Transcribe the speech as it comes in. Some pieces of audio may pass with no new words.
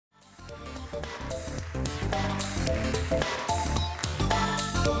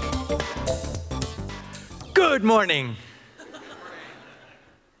Good morning.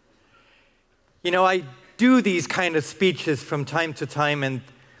 You know, I do these kind of speeches from time to time,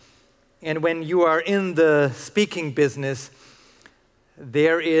 and when you are in the speaking business,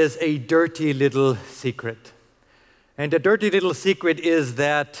 there is a dirty little secret. And the dirty little secret is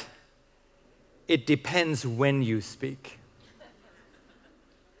that it depends when you speak.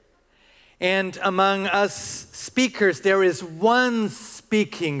 And among us speakers, there is one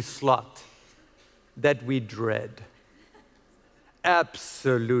speaking slot that we dread,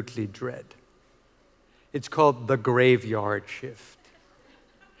 absolutely dread. It's called the graveyard shift.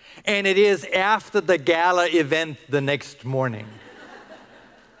 And it is after the gala event the next morning.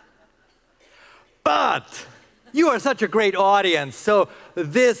 But you are such a great audience, so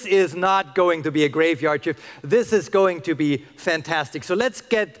this is not going to be a graveyard shift. This is going to be fantastic. So let's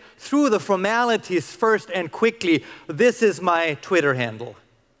get through the formalities first and quickly. This is my Twitter handle,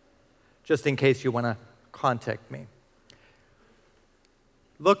 just in case you want to contact me.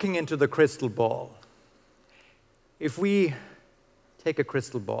 Looking into the crystal ball. If we take a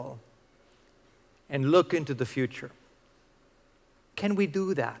crystal ball and look into the future, can we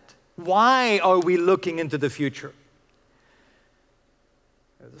do that? Why are we looking into the future?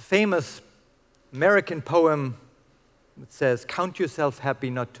 There's a famous American poem that says, "Count yourself happy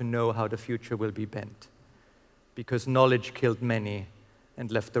not to know how the future will be bent, because knowledge killed many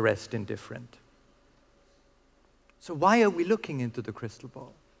and left the rest indifferent." So why are we looking into the crystal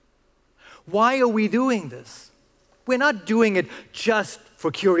ball? Why are we doing this? We're not doing it just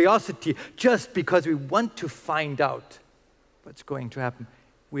for curiosity, just because we want to find out what's going to happen.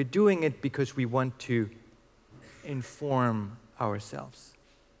 We're doing it because we want to inform ourselves.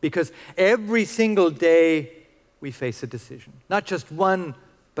 Because every single day we face a decision. Not just one,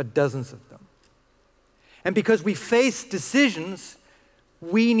 but dozens of them. And because we face decisions,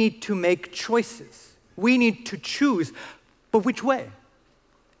 we need to make choices. We need to choose, but which way?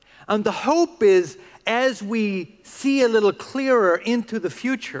 And the hope is, as we see a little clearer into the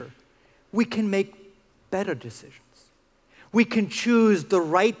future, we can make better decisions. We can choose the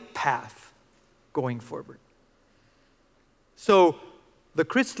right path going forward. So the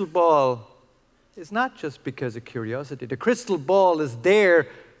crystal ball is not just because of curiosity. The crystal ball is there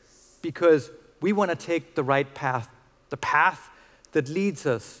because we want to take the right path, the path that leads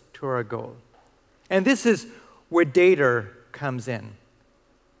us to our goal. And this is where data comes in.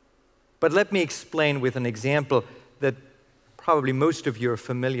 But let me explain with an example that probably most of you are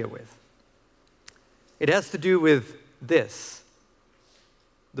familiar with. It has to do with this,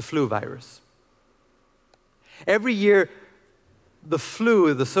 the flu virus. Every year, the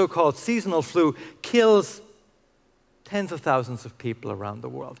flu, the so-called seasonal flu, kills tens of thousands of people around the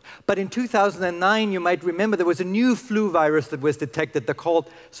world. But in 2009, you might remember, there was a new flu virus that was detected, the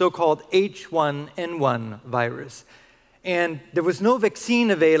so-called H1N1 virus. And there was no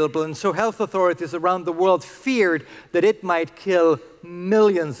vaccine available, and so health authorities around the world feared that it might kill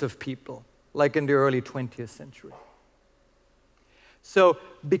millions of people, like in the early 20th century. So,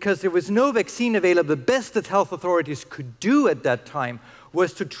 because there was no vaccine available, the best that health authorities could do at that time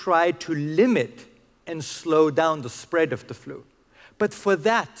was to try to limit and slow down the spread of the flu. But for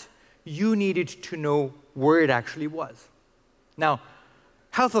that, you needed to know where it actually was. Now,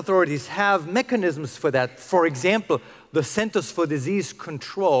 health authorities have mechanisms for that. For example, the Centers for Disease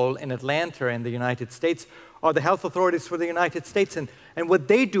Control in Atlanta in the United States are the health authorities for the United States. And what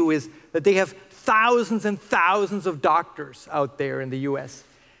they do is that they have thousands and thousands of doctors out there in the US.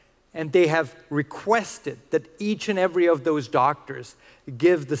 And they have requested that each and every of those doctors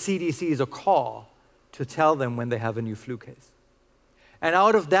give the CDCs a call to tell them when they have a new flu case. And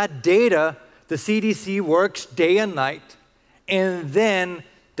out of that data, the CDC works day and night and then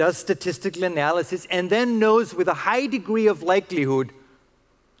does statistical analysis and then knows with a high degree of likelihood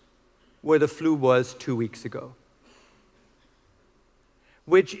where the flu was 2 weeks ago,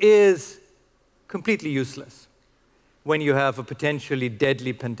 which is completely useless when you have a potentially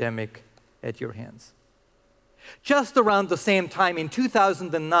deadly pandemic at your hands. Just around the same time, in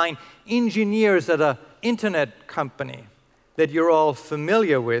 2009, engineers at an internet company that you're all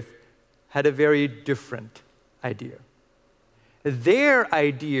familiar with had a very different idea. Their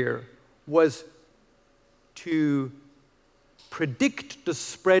idea was to predict the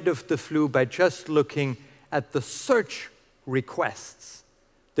spread of the flu by just looking at the search requests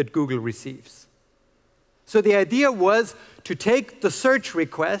that Google receives. So the idea was to take the search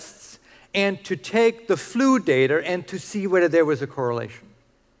requests and to take the flu data and to see whether there was a correlation.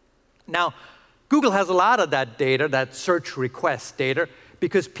 Now, Google has a lot of that data, that search request data,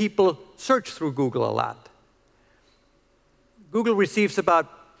 because people search through Google a lot. Google receives about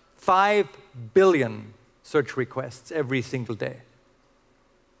 5 billion search requests every single day.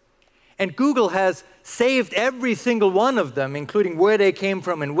 And Google has saved every single one of them, including where they came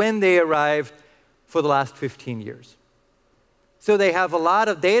from and when they arrived, for the last 15 years. So they have a lot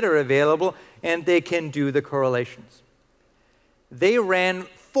of data available, and they can do the correlations. They ran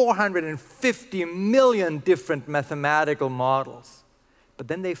 450 million different mathematical models, but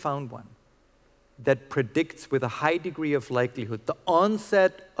then they found one that predicts with a high degree of likelihood the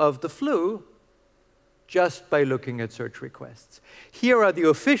onset of the flu just by looking at search requests. Here are the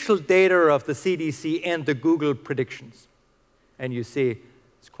official data of the CDC and the Google predictions. And you see,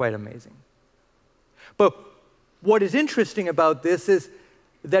 it's quite amazing. But what is interesting about this is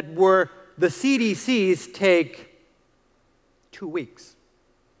that where the CDCs take 2 weeks,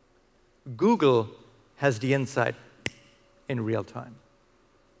 Google has the insight in real time.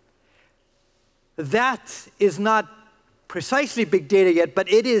 That is not precisely big data yet, but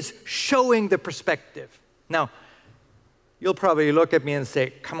it is showing the perspective. Now, you'll probably look at me and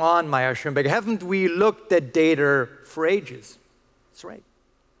say, come on, Mayer-Schönberger, haven't we looked at data for ages? That's right.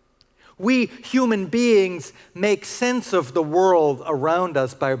 We human beings make sense of the world around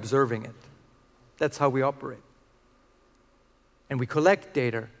us by observing it. That's how we operate. And we collect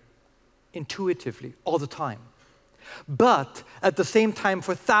data intuitively all the time. But at the same time,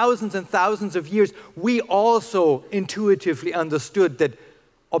 for thousands and thousands of years, we also intuitively understood that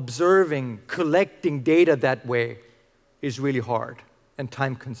observing, collecting data that way is really hard and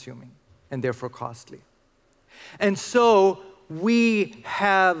time-consuming and therefore costly. And so we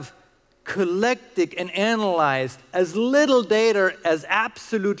have collected and analyzed as little data as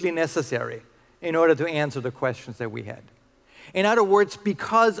absolutely necessary in order to answer the questions that we had. In other words,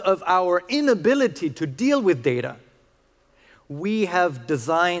 because of our inability to deal with data, we have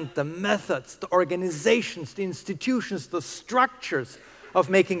designed the methods, the organizations, the institutions, the structures of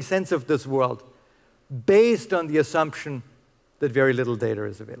making sense of this world based on the assumption that very little data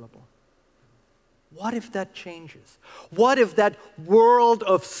is available. What if that changes? What if that world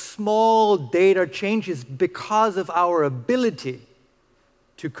of small data changes because of our ability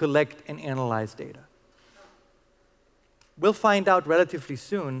to collect and analyze data? We'll find out relatively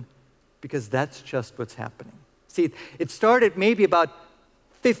soon, because that's just what's happening. See, it started maybe about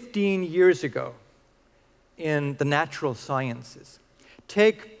 15 years ago in the natural sciences.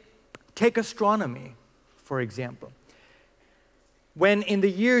 Take astronomy, for example. When in the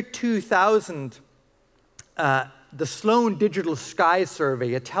year 2000, the Sloan Digital Sky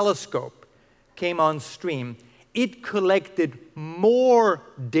Survey, a telescope, came on stream, it collected more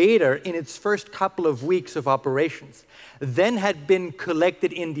data in its first couple of weeks of operations than had been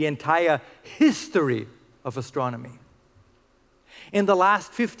collected in the entire history of astronomy. In the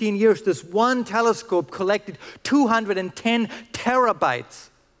last 15 years, this one telescope collected 210 terabytes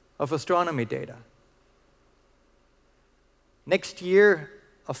of astronomy data. Next year,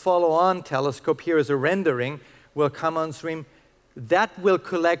 a follow-on telescope, here is a rendering, will come on stream. That will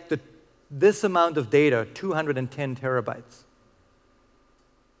collect this amount of data, 210 terabytes,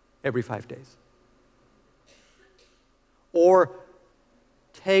 every 5 days. Or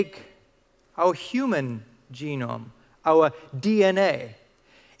take our human genome, our DNA.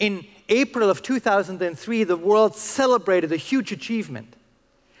 In April of 2003, the world celebrated a huge achievement.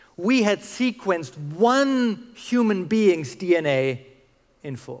 We had sequenced one human being's DNA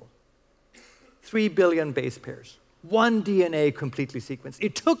in full. 3 billion base pairs. One DNA completely sequenced.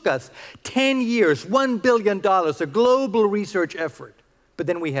 It took us 10 years, $1 billion, a global research effort. But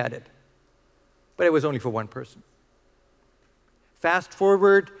then we had it. But it was only for one person. Fast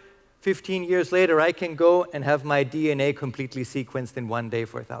forward 15 years later, I can go and have my DNA completely sequenced in 1 day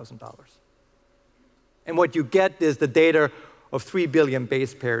for $1,000. And what you get is the data of 3 billion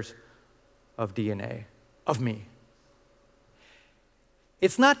base pairs of DNA, of me.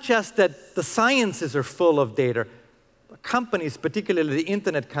 It's not just that the sciences are full of data. Companies, particularly the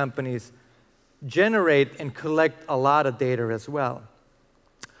internet companies, generate and collect a lot of data as well.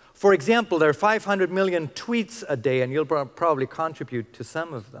 For example, there are 500 million tweets a day, and you'll probably contribute to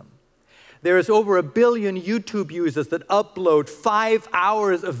some of them. There is over 1 billion YouTube users that upload 5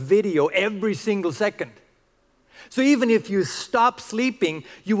 hours of video every single second. So even if you stop sleeping,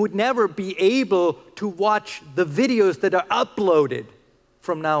 you would never be able to watch the videos that are uploaded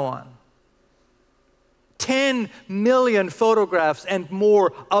from now on. 10 million photographs and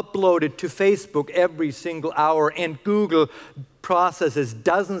more uploaded to Facebook every single hour, and Google processes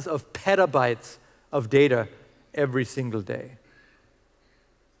dozens of petabytes of data every single day.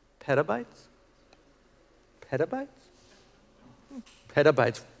 Petabytes? Petabytes?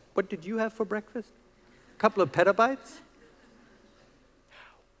 Petabytes. What did you have for breakfast? A couple of petabytes?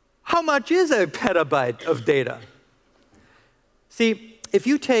 How much is a petabyte of data? See, if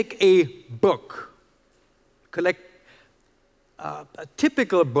you take a book, collect a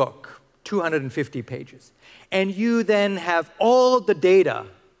typical book, 250 pages, and you then have all the data,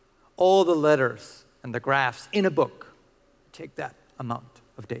 all the letters and the graphs in a book, take that amount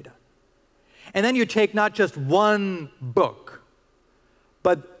of data. And then you take not just one book,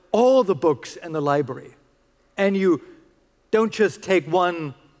 but all the books in the library. And you don't just take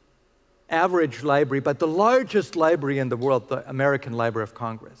one average library, but the largest library in the world, the American Library of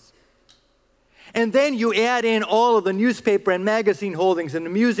Congress. And then you add in all of the newspaper and magazine holdings and the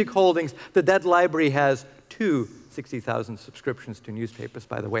music holdings that that library has, 60,000 subscriptions to newspapers,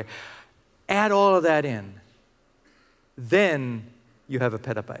 by the way. Add all of that in. Then you have a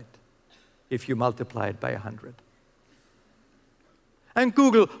petabyte, if you multiply it by 100. And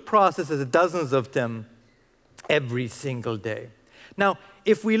Google processes dozens of them every single day. Now,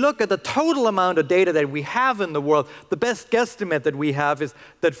 if we look at the total amount of data that we have in the world, the best guesstimate that we have is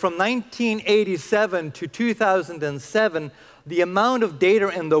that from 1987 to 2007, the amount of data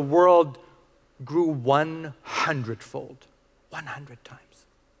in the world grew 100-fold, 100 times.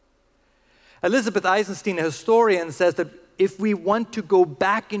 Elizabeth Eisenstein, a historian, says that if we want to go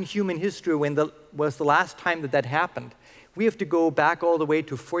back in human history when was the last time that that happened, we have to go back all the way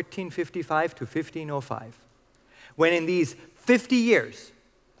to 1455 to 1505, when in these 50 years,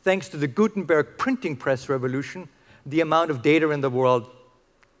 thanks to the Gutenberg printing press revolution, the amount of data in the world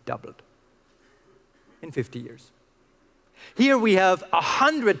doubled in 50 years. Here we have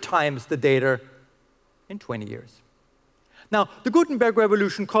 100 times the data in 20 years. Now, the Gutenberg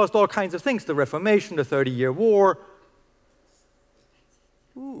revolution caused all kinds of things, the Reformation, the 30-Year War.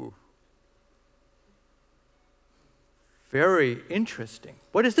 Ooh. Very interesting.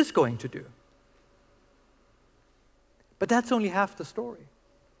 What is this going to do? But that's only half the story.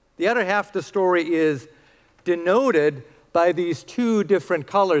 The other half of the story is denoted by these two different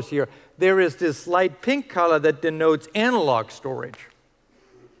colors here. There is this light pink color that denotes analog storage.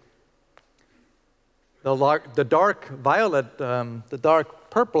 The dark violet, the dark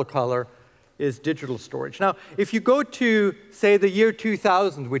purple color is digital storage. Now, if you go to, say, the year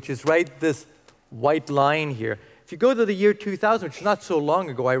 2000, which is right this white line here, if you go to the year 2000, which is not so long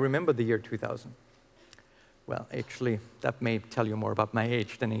ago, I remember the year 2000. Well, actually, that may tell you more about my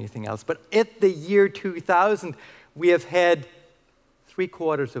age than anything else. But at the year 2000, we have had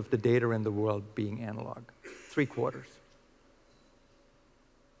 3/4 of the data in the world being analog. 3/4.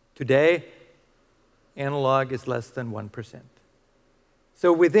 Today, analog is less than 1%.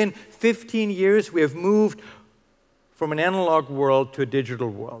 So within 15 years, we have moved from an analog world to a digital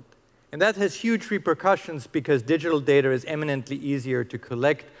world. And that has huge repercussions because digital data is eminently easier to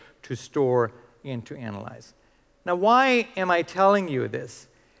collect, to store, and to analyze. Now, why am I telling you this?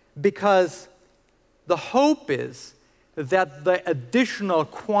 Because the hope is that the additional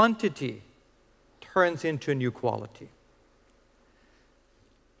quantity turns into a new quality.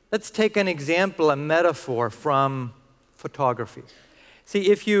 Let's take an example, a metaphor from photography. See,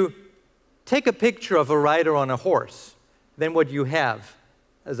 if you take a picture of a rider on a horse, then what you have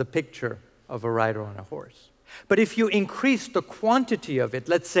is a picture of a rider on a horse. But if you increase the quantity of it,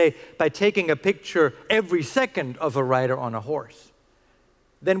 let's say by taking a picture every second of a rider on a horse,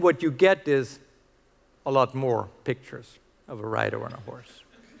 then what you get is a lot more pictures of a rider on a horse.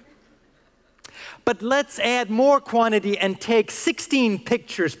 But let's add more quantity and take 16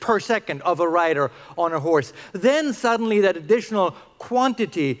 pictures per second of a rider on a horse. Then suddenly that additional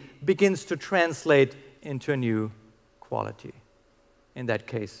quantity begins to translate into a new quality. In that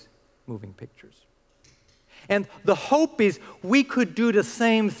case, moving pictures. And the hope is we could do the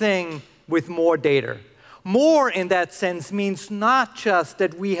same thing with more data. More in that sense means not just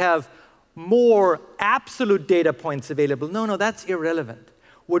that we have more absolute data points available. No, that's irrelevant.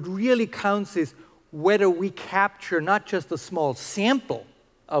 What really counts is whether we capture not just a small sample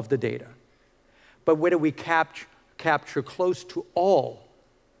of the data, but whether we capture close to all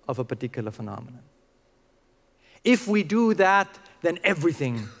of a particular phenomenon. If we do that, then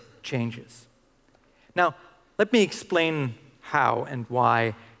everything changes. Now, let me explain how and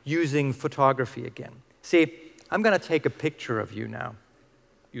why using photography again. See, I'm going to take a picture of you now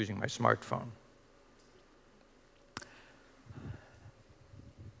using my smartphone.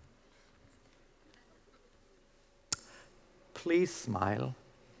 Please smile.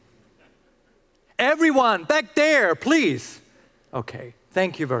 Everyone back there, please. Okay,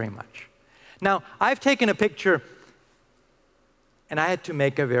 thank you very much. Now, I've taken a picture, and I had to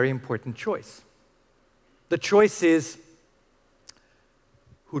make a very important choice. The choice is,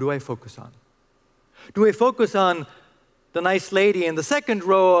 who do I focus on? Do I focus on the nice lady in the second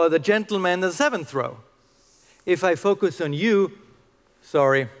row or the gentleman in the seventh row? If I focus on you,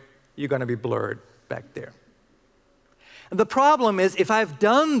 sorry, you're going to be blurred back there. And the problem is, if I've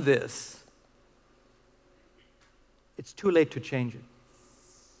done this, it's too late to change it.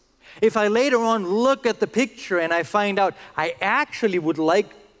 If I later on look at the picture and I find out I actually would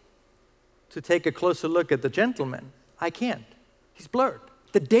like to take a closer look at the gentleman, I can't. He's blurred.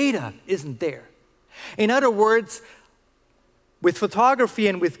 The data isn't there. In other words, with photography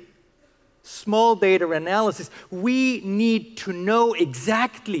and with small data analysis, we need to know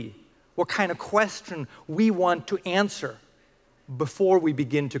exactly what kind of question we want to answer before we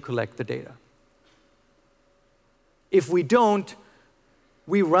begin to collect the data. If we don't,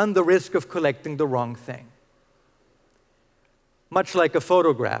 we run the risk of collecting the wrong thing. Much like a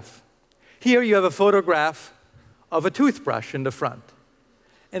photograph. Here you have a photograph of a toothbrush in the front.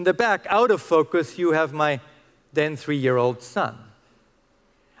 In the back, out of focus, you have my then 3-year-old son.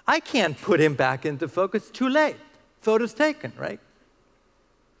 I can't put him back into focus. Too late. Photo's taken, right?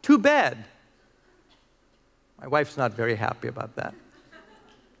 Too bad. My wife's not very happy about that.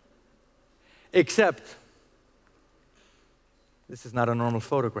 Except, this is not a normal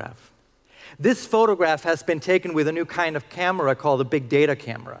photograph. This photograph has been taken with a new kind of camera called a big data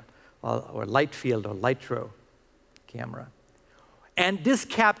camera, or light field or litro camera. And this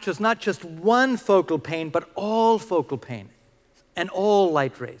captures not just one focal plane, but all focal plane and all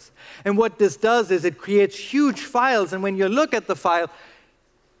light rays. And what this does is it creates huge files, and when you look at the file,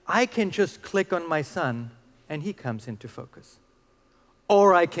 I can just click on my son, and he comes into focus.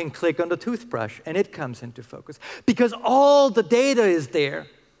 Or I can click on the toothbrush, and it comes into focus. Because all the data is there.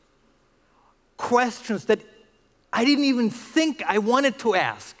 Questions that I didn't even think I wanted to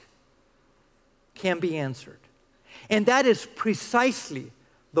ask can be answered. And that is precisely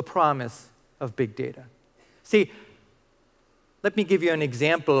the promise of big data. See, let me give you an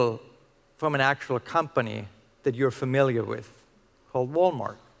example from an actual company that you're familiar with, called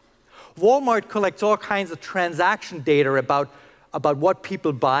Walmart. Walmart collects all kinds of transaction data about what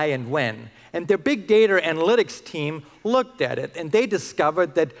people buy and when. And their big data analytics team looked at it, and they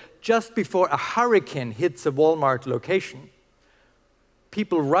discovered that just before a hurricane hits a Walmart location,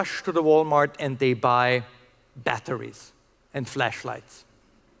 people rush to the Walmart and they buy batteries and flashlights.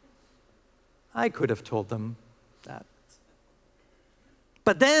 I could have told them that.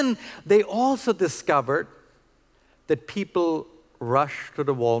 But then they also discovered that people rush to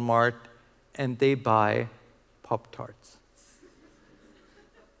the Walmart and they buy Pop-Tarts.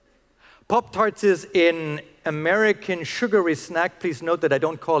 Pop-Tarts is an American sugary snack. Please note that I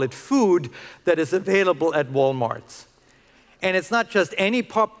don't call it food, that is available at Walmart's. And it's not just any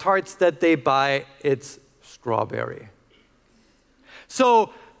Pop-Tarts that they buy, it's strawberry.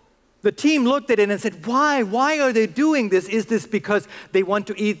 So the team looked at it and said, why? Why are they doing this? Is this because they want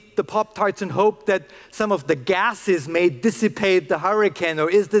to eat the Pop-Tarts and hope that some of the gases may dissipate the hurricane? Or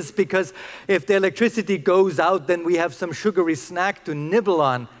is this because if the electricity goes out, then we have some sugary snack to nibble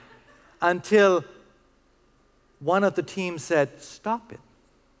on? Until one of the team said, stop it.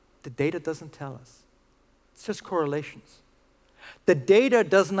 The data doesn't tell us. It's just correlations. The data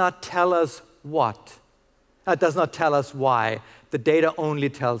does not tell us what. It does not tell us why. The data only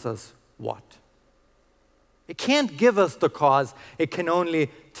tells us what. It can't give us the cause. It can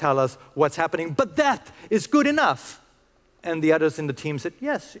only tell us what's happening. But that is good enough. And the others in the team said,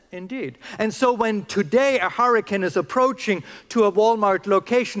 yes, indeed. And so when today a hurricane is approaching to a Walmart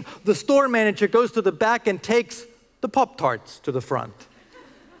location, the store manager goes to the back and takes the Pop-Tarts to the front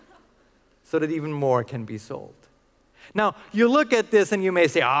so that even more can be sold. Now, you look at this and you may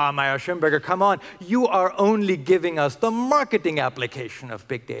say, Mayer-Schönberger, come on. You are only giving us the marketing application of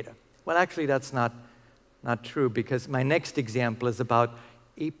big data. Well, actually, that's not true, because my next example is about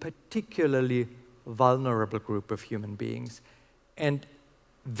a particularly vulnerable group of human beings and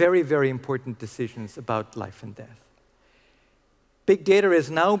very, very important decisions about life and death. Big data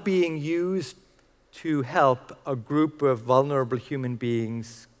is now being used to help a group of vulnerable human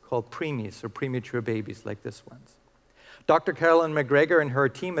beings called preemies, or premature babies like this one. Dr. Carolyn McGregor and her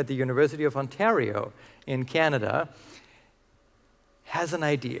team at the University of Ontario in Canada had an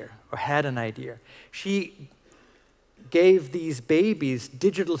idea. She gave these babies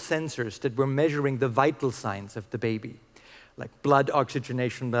digital sensors that were measuring the vital signs of the baby, like blood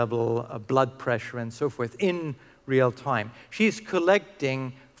oxygenation level, blood pressure, and so forth, in real time. She's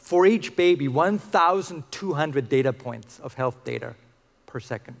collecting, for each baby, 1,200 data points of health data per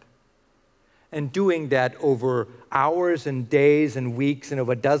second. and doing that over hours and days and weeks and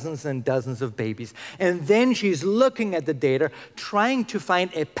over dozens and dozens of babies. And then she's looking at the data, trying to find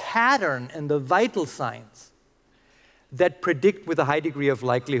a pattern in the vital signs that predict with a high degree of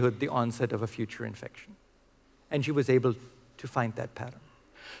likelihood the onset of a future infection. And she was able to find that pattern.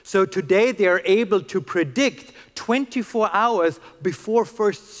 So today they are able to predict 24 hours before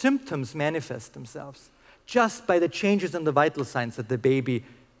first symptoms manifest themselves, just by the changes in the vital signs that the baby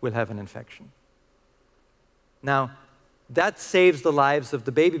will have an infection. Now, that saves the lives of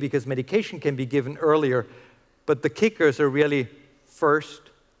the baby because medication can be given earlier, but the kickers are really, first,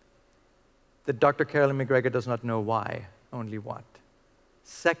 that Dr. Carolyn McGregor does not know why, only what.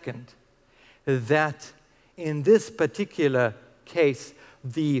 Second, that in this particular case,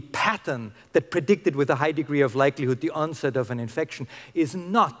 the pattern that predicted with a high degree of likelihood the onset of an infection is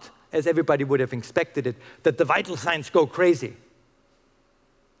not, as everybody would have expected it, that the vital signs go crazy.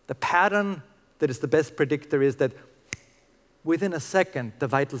 The pattern that is the best predictor is that within a second, the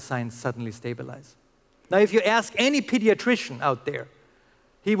vital signs suddenly stabilize. Now, if you ask any pediatrician out there,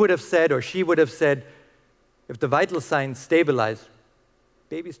 he would have said, or she would have said, if the vital signs stabilize,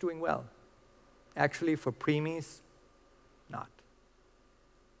 baby's doing well. Actually, for preemies, not.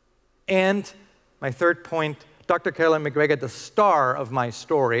 And my third point, Dr. Carolyn McGregor, the star of my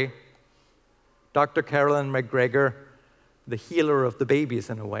story, Dr. Carolyn McGregor, the healer of the babies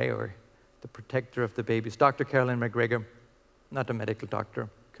in a way, or the protector of the babies. Dr. Carolyn McGregor, not a medical doctor,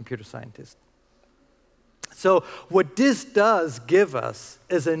 computer scientist. So what this does give us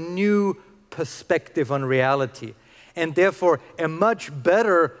is a new perspective on reality, and therefore a much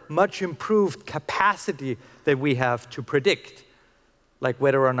better, much improved capacity that we have to predict, like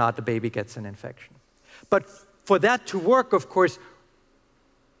whether or not the baby gets an infection. But for that to work, of course,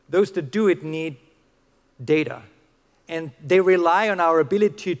 those that do it need data. And they rely on our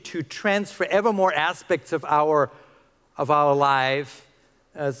ability to transfer ever more aspects of our life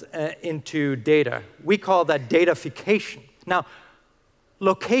into data. We call that datafication. Now,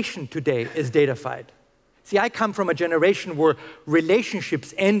 location today is datafied. See, I come from a generation where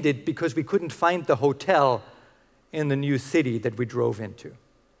relationships ended because we couldn't find the hotel in the new city that we drove into.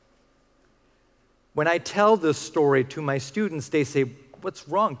 When I tell this story to my students, they say, "What's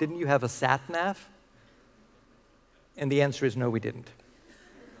wrong? Didn't you have a sat-nav?" And the answer is no, we didn't.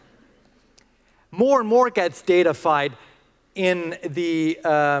 More and more gets datafied. In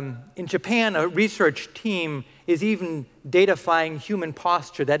Japan, a research team is even datafying human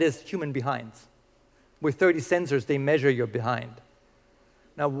posture, that is, human behinds. With 30 sensors, they measure your behind.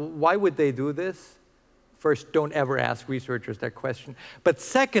 Now, why would they do this? First, don't ever ask researchers that question. But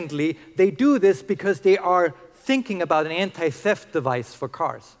secondly, they do this because they are thinking about an anti-theft device for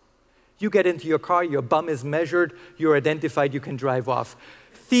cars. You get into your car, your bum is measured, you're identified, you can drive off.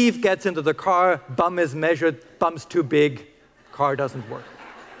 Thief gets into the car, bum is measured, bum's too big, car doesn't work.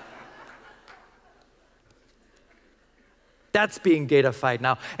 That's being datafied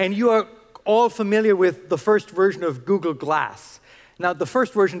now. And you are all familiar with the first version of Google Glass. Now, the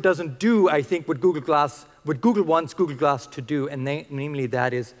first version doesn't do, I think, what Google wants Google Glass to do, and namely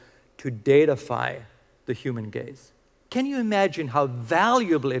that is to datafy the human gaze. Can you imagine how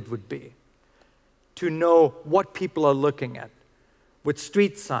valuable it would be to know what people are looking at, what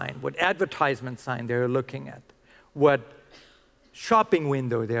street sign, what advertisement sign they're looking at, what shopping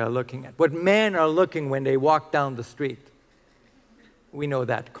window they are looking at, what men are looking when they walk down the street? We know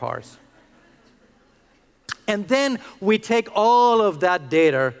that, cars. And then we take all of that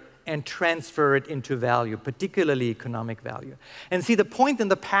data and transfer it into value, particularly economic value. And see, the point in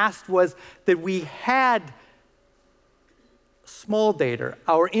the past was that we had small data,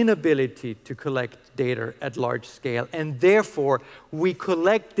 our inability to collect data at large scale, and therefore we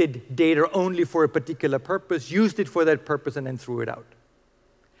collected data only for a particular purpose, used it for that purpose, and then threw it out.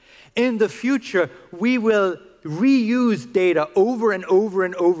 In the future, we will reuse data over and over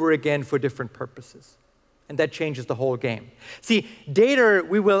and over again for different purposes. And that changes the whole game. See, data,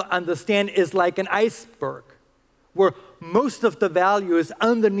 we will understand, is like an iceberg, where most of the value is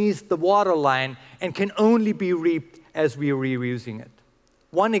underneath the waterline and can only be reaped as we are reusing it.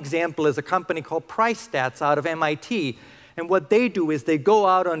 One example is a company called PriceStats out of MIT. And what they do is they go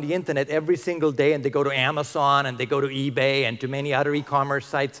out on the internet every single day, and they go to Amazon, and they go to eBay, and to many other e-commerce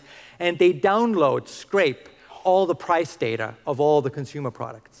sites, and they download, scrape all the price data of all the consumer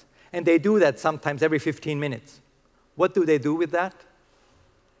products. And they do that sometimes every 15 minutes. What do they do with that?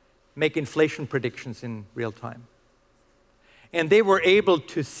 Make inflation predictions in real time. And they were able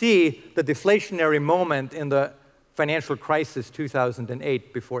to see the deflationary moment in the financial crisis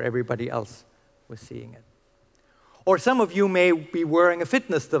 2008 before everybody else was seeing it. Or some of you may be wearing a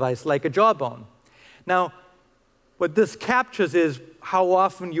fitness device like a Jawbone. Now, what this captures is how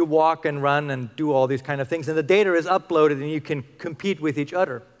often you walk and run and do all these kind of things, and the data is uploaded and you can compete with each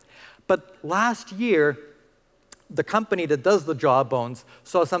other. But last year, the company that does the Jawbones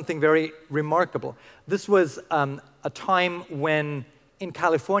saw something very remarkable. This was a time when in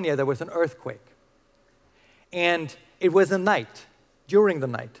California there was an earthquake. And it was a night, during the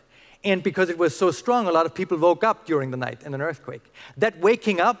night. And because it was so strong, a lot of people woke up during the night in an earthquake. That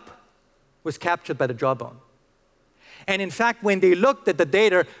waking up was captured by the Jawbone. And in fact, when they looked at the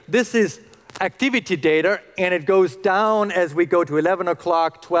data, this is activity data, and it goes down as we go to 11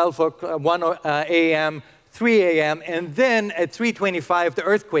 o'clock, 12 o'clock, 1 a.m., 3 a.m., and then at 3:25, the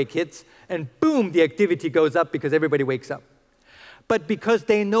earthquake hits, and boom, the activity goes up because everybody wakes up. But because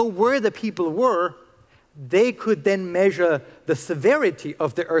they know where the people were, they could then measure the severity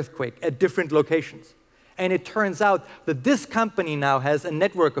of the earthquake at different locations. And it turns out that this company now has a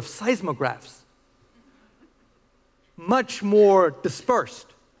network of seismographs, much more dispersed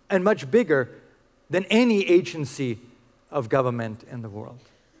and much bigger than any agency of government in the world.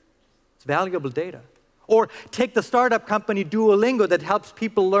 It's valuable data. Or take the startup company Duolingo that helps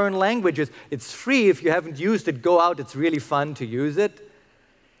people learn languages. It's free. If you haven't used it, go out. It's really fun to use it.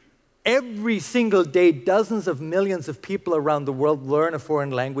 Every single day, dozens of millions of people around the world learn a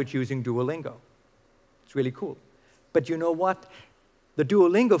foreign language using Duolingo. It's really cool. But you know what? The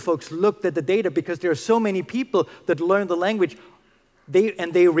Duolingo folks looked at the data because there are so many people that learn the language,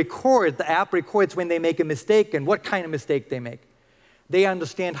 they record, the app records when they make a mistake and what kind of mistake they make. They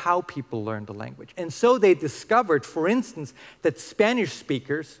understand how people learn the language. And so they discovered, for instance, that Spanish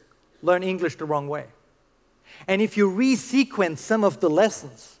speakers learn English the wrong way. And if you resequence some of the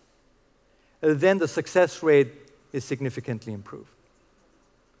lessons, then the success rate is significantly improved.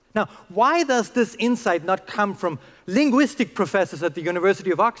 Now, why does this insight not come from linguistic professors at the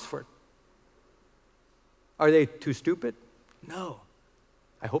University of Oxford? Are they too stupid? No,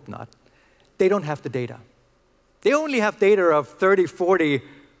 I hope not. They don't have the data. They only have data of 30, 40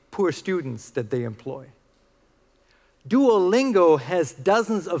 poor students that they employ. Duolingo has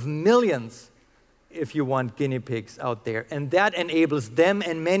dozens of millions, if you want, guinea pigs out there, and that enables them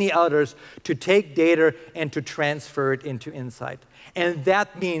and many others to take data and to transfer it into insight. And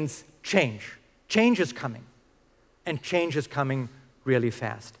that means change. Change is coming, and change is coming really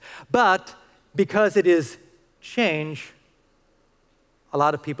fast. But because it is change, a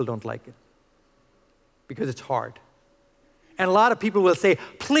lot of people don't like it because it's hard. And a lot of people will say,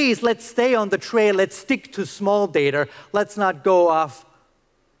 please, let's stay on the trail, let's stick to small data, let's not go off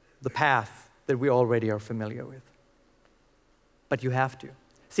the path that we already are familiar with. But you have to.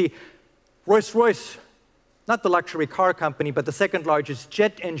 See, Rolls-Royce, not the luxury car company, but the second largest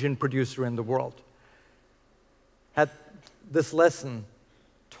jet engine producer in the world, had this lesson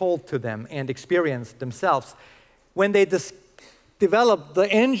told to them and experienced themselves. When they developed the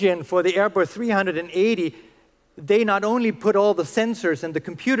engine for the Airbus 380, they not only put all the sensors and the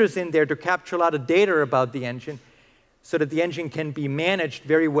computers in there to capture a lot of data about the engine so that the engine can be managed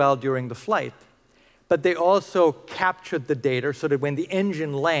very well during the flight, but they also captured the data so that when the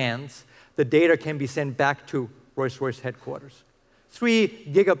engine lands, the data can be sent back to Rolls-Royce headquarters.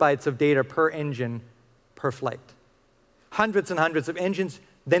 3 gigabytes of data per engine per flight. Hundreds and hundreds of engines.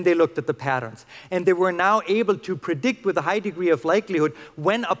 Then they looked at the patterns. And they were now able to predict with a high degree of likelihood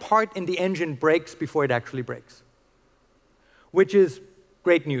when a part in the engine breaks before it actually breaks, which is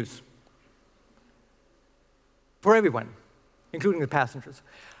great news for everyone, including the passengers.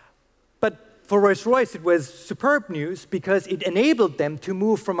 But for Rolls-Royce, it was superb news because it enabled them to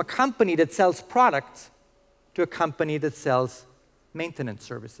move from a company that sells products to a company that sells maintenance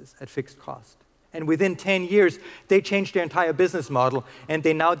services at fixed cost. And within 10 years, they changed their entire business model, and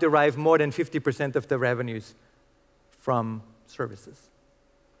they now derive more than 50% of their revenues from services.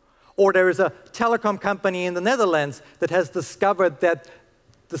 Or there is a telecom company in the Netherlands that has discovered that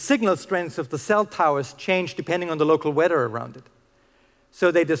the signal strengths of the cell towers change depending on the local weather around it.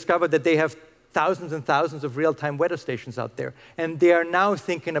 So they discovered that they have thousands and thousands of real-time weather stations out there, and they are now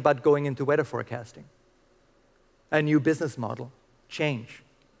thinking about going into weather forecasting. A new business model, change.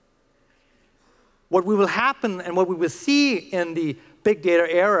 What will happen and what we will see in the big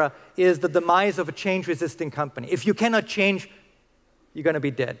data era is the demise of a change-resisting company. If you cannot change, you're going to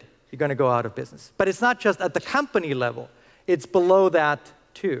be dead. You're going to go out of business. But it's not just at the company level. It's below that,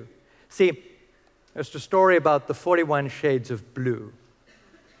 too. See, there's the story about the 41 shades of blue.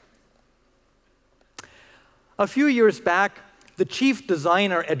 A few years back, the chief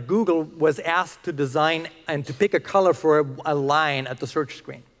designer at Google was asked to design and to pick a color for a line at the search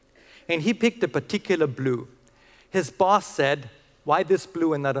screen. And he picked a particular blue. His boss said, "Why this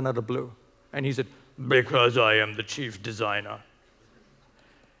blue and not another blue?" And he said, "Because I am the chief designer."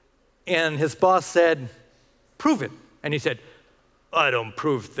 And his boss said, "Prove it." And he said, "I don't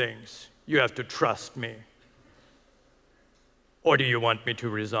prove things. You have to trust me. Or do you want me to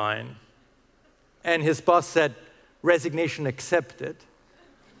resign?" And his boss said, "Resignation accepted."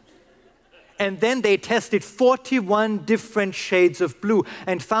 And then they tested 41 different shades of blue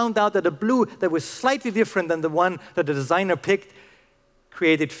and found out that a blue that was slightly different than the one that the designer picked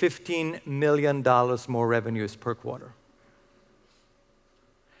created $15 million more revenues per quarter.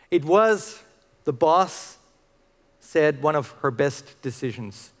 It was, the boss said, one of her best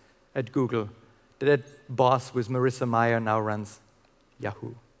decisions at Google. That boss was Marissa Mayer, now runs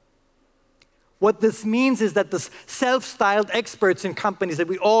Yahoo. What this means is that the self-styled experts in companies that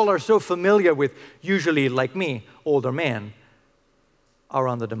we all are so familiar with, usually, like me, older men, are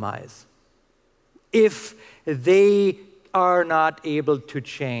on the demise. If they are not able to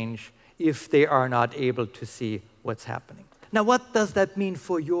change, if they are not able to see what's happening. Now, what does that mean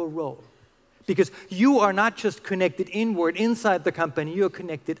for your role? Because you are not just connected inward, inside the company, you're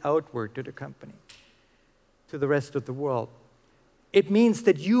connected outward to the company, to the rest of the world. It means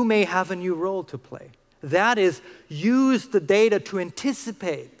that you may have a new role to play. That is, use the data to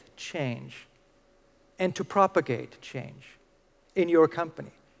anticipate change and to propagate change in your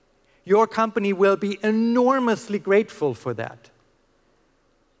company. Your company will be enormously grateful for that,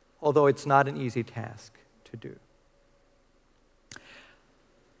 although it's not an easy task to do.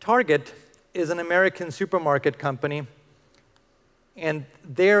 Target is an American supermarket company, and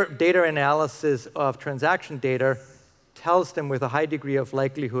their data analysis of transaction data tells them with a high degree of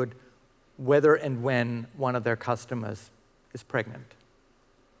likelihood whether and when one of their customers is pregnant.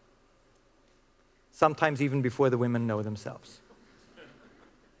 Sometimes even before the women know themselves.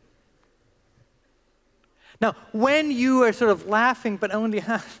 Now, when you are sort of laughing, but only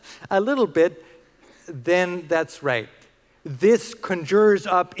a little bit, then that's right. This conjures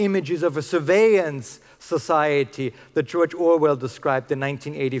up images of a surveillance society that George Orwell described in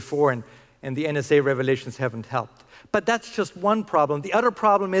 1984, and the NSA revelations haven't helped. But that's just one problem. The other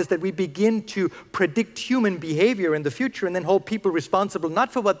problem is that we begin to predict human behavior in the future and then hold people responsible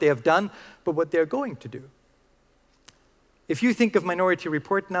not for what they have done, but what they're going to do. If you think of Minority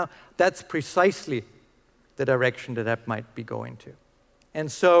Report now, that's precisely the direction that that might be going to.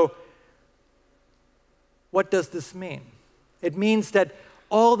 And so, what does this mean? It means that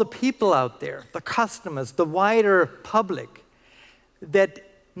all the people out there, the customers, the wider public, that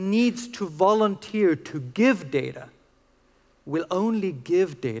needs to volunteer to give data, will only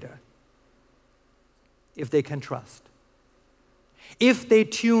give data if they can trust. If they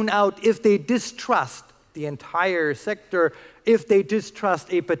tune out, if they distrust the entire sector, if they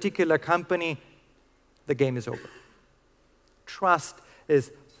distrust a particular company, the game is over. Trust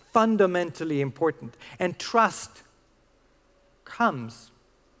is fundamentally important, and trust comes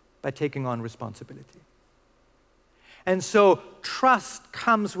by taking on responsibility. And so trust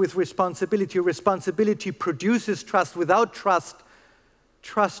comes with responsibility. Responsibility produces trust. Without trust,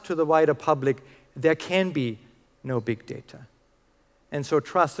 trust to the wider public, there can be no big data. And so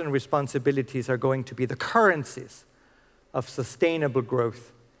trust and responsibilities are going to be the currencies of sustainable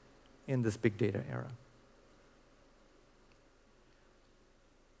growth in this big data era.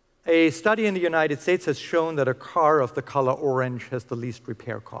 A study in the United States has shown that a car of the color orange has the least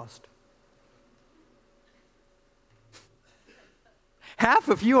repair cost. Half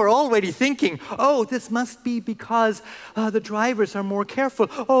of you are already thinking, oh, this must be because the drivers are more careful.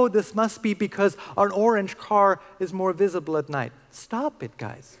 Oh, this must be because an orange car is more visible at night. Stop it,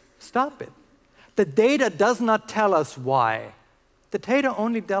 guys. Stop it. The data does not tell us why. The data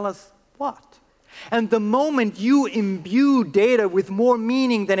only tells us what. And the moment you imbue data with more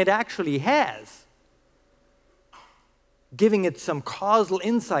meaning than it actually has, giving it some causal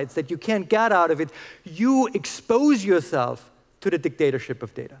insights that you can't get out of it, you expose yourself to the dictatorship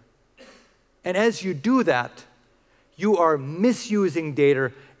of data. And as you do that, you are misusing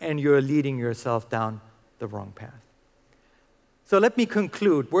data and you're leading yourself down the wrong path. So let me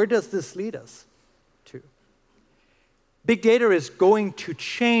conclude. Where does this lead us to? Big data is going to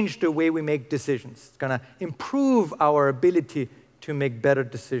change the way we make decisions. It's going to improve our ability to make better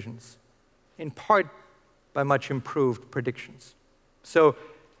decisions, in part by much improved predictions, so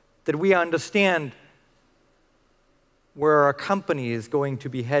that we understand where our company is going to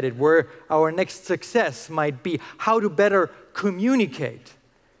be headed, where our next success might be, how to better communicate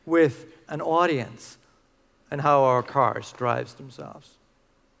with an audience, and how our cars drive themselves.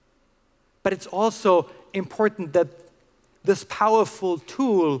 But it's also important that this powerful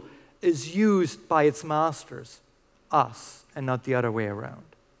tool is used by its masters us and not the other way around.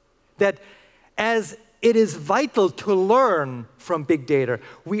 That as it is vital to learn from big data,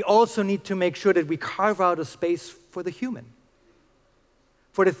 we also need to make sure that we carve out a space for the human,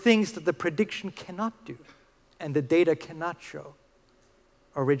 for the things that the prediction cannot do and the data cannot show.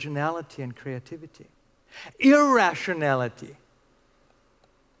 Originality and creativity. Irrationality,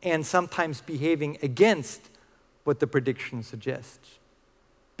 and sometimes behaving against what the prediction suggests.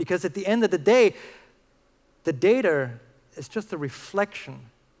 Because at the end of the day, the data is just a reflection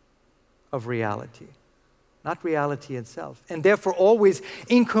of reality, not reality itself, and therefore always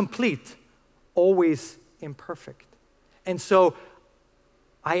incomplete, always imperfect. And so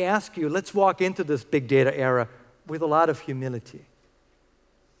I ask you, let's walk into this big data era with a lot of humility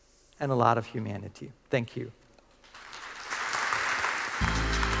and a lot of humanity. Thank you.